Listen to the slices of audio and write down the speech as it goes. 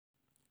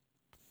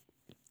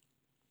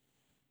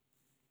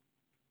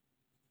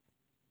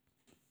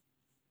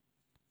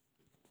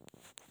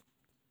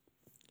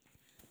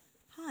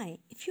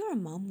If you're a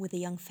mum with a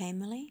young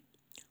family,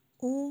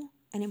 or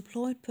an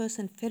employed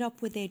person fed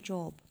up with their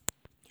job,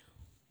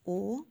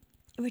 or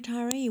a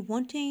retiree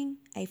wanting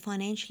a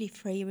financially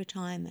free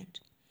retirement,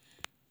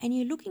 and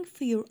you're looking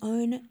for your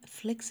own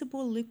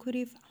flexible,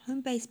 lucrative,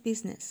 home-based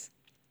business,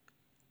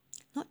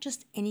 not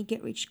just any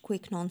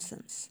get-rich-quick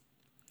nonsense,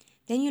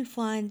 then you'll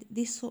find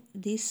this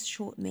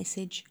short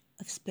message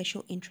of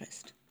special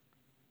interest.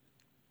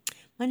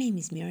 My name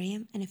is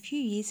Miriam, and a few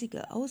years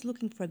ago, I was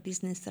looking for a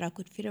business that I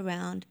could fit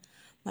around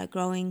my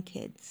growing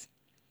kids.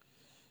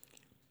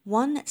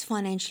 One that's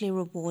financially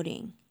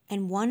rewarding,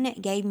 and one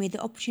that gave me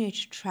the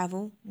opportunity to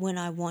travel when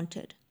I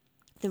wanted.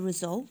 The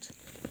result?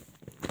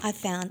 I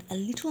found a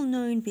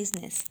little-known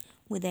business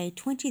with a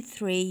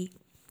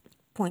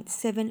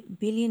 $23.7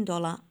 billion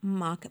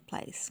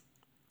marketplace.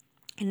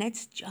 And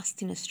that's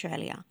just in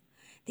Australia.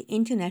 The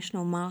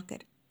international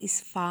market is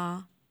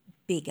far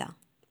bigger.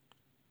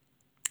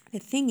 The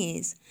thing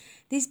is,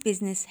 this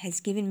business has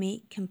given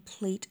me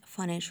complete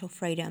financial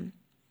freedom,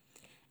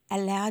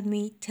 allowed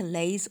me to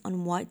laze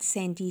on white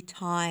sandy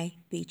Thai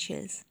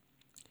beaches,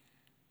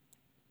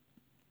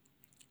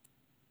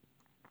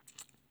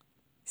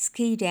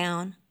 ski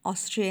down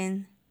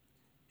Austrian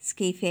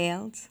ski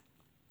fields,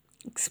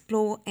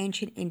 explore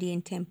ancient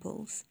Indian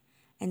temples,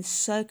 and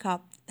soak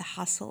up the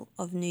hustle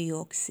of New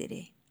York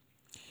City.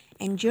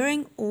 And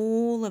during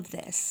all of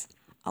this,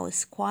 I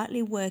was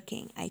quietly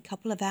working a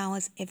couple of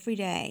hours every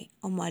day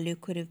on my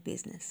lucrative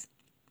business.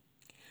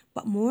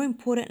 But more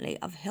importantly,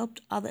 I've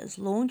helped others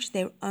launch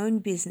their own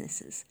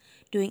businesses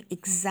doing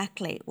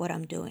exactly what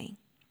I'm doing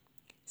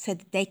so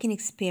that they can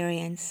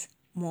experience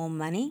more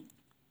money,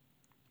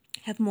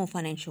 have more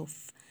financially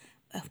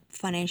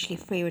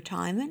free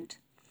retirement,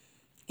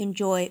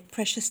 enjoy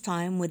precious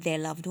time with their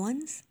loved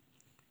ones,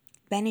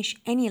 banish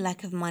any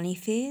lack of money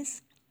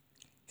fears,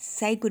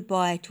 say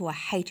goodbye to a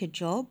hated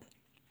job.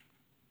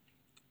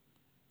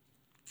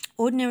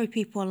 Ordinary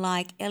people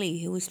like Ellie,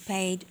 who was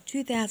paid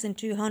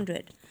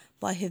 $2,200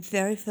 by her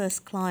very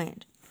first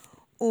client,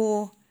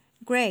 or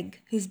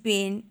Greg, who's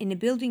been in the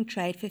building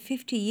trade for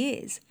 50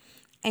 years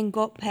and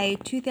got paid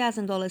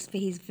 $2,000 for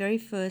his very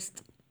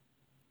first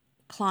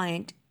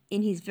client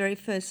in his very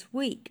first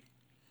week.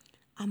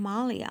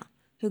 Amalia,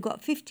 who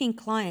got 15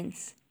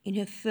 clients in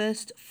her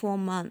first 4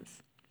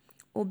 months,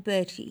 or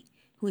Bertie,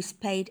 who was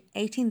paid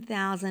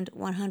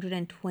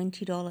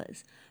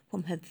 $18,120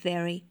 from her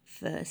very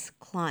first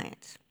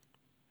client,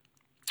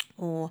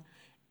 or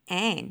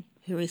Anne,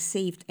 who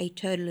received a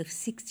total of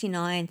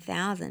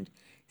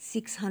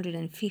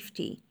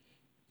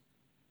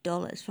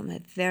 $69,650 from her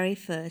very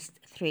first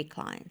 3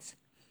 clients,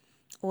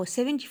 or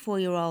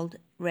 74-year-old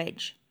Reg,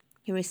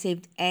 who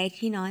received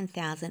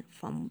 $89,000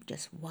 from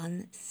just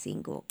one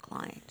single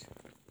client.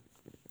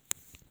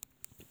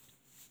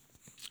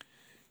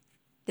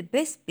 The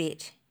best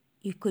bit,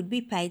 you could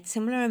be paid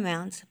similar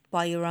amounts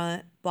by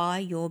your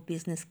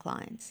business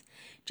clients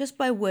just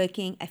by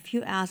working a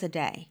few hours a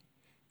day.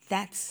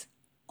 That's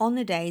on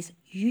the days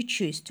you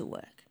choose to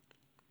work.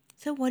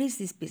 So what is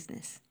this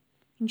business?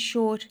 In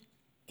short,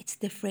 it's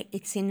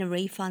in the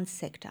refund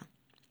sector.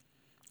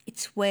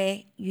 It's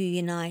where you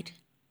unite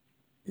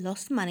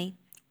lost money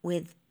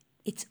with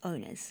its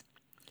owners.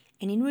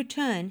 And in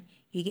return,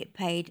 you get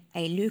paid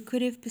a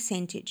lucrative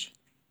percentage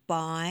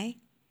by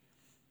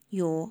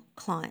your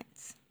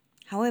clients.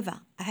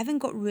 However, I haven't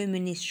got room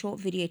in this short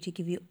video to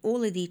give you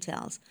all the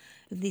details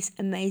of this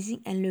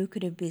amazing and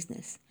lucrative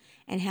business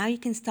and how you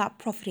can start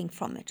profiting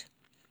from it.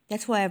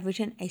 That's why I've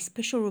written a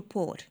special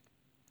report.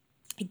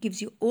 It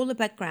gives you all the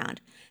background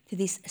to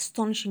this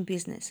astonishing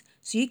business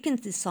so you can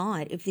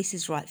decide if this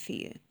is right for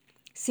you.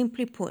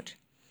 Simply put,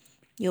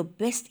 your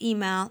best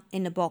email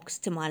in the box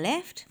to my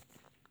left,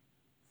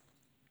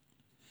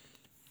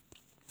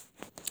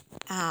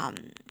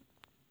 and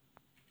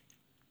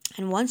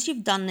once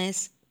you've done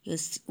this,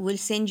 we'll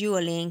send you a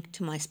link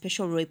to my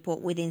special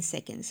report within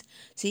seconds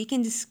so you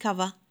can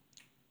discover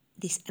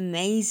this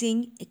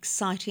amazing,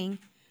 exciting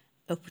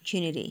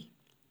opportunity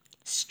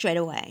straight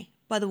away.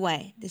 By the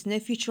way, there's no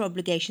future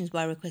obligations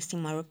by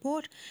requesting my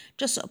report,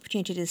 just the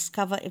opportunity to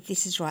discover if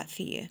this is right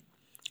for you.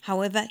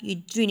 However, you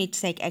do need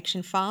to take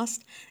action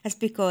fast. That's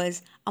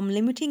because I'm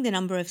limiting the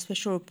number of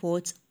special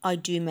reports I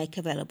do make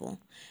available.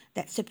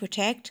 That's to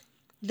protect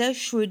those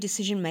shrewd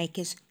decision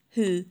makers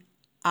who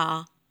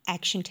are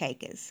action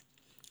takers.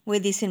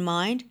 With this in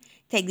mind,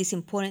 take this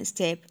important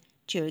step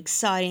to your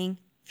exciting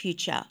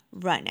future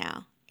right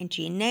now.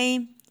 Enter your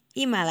name,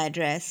 email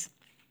address,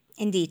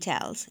 and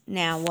details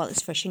now while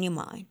it's fresh in your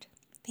mind.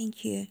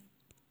 Thank you.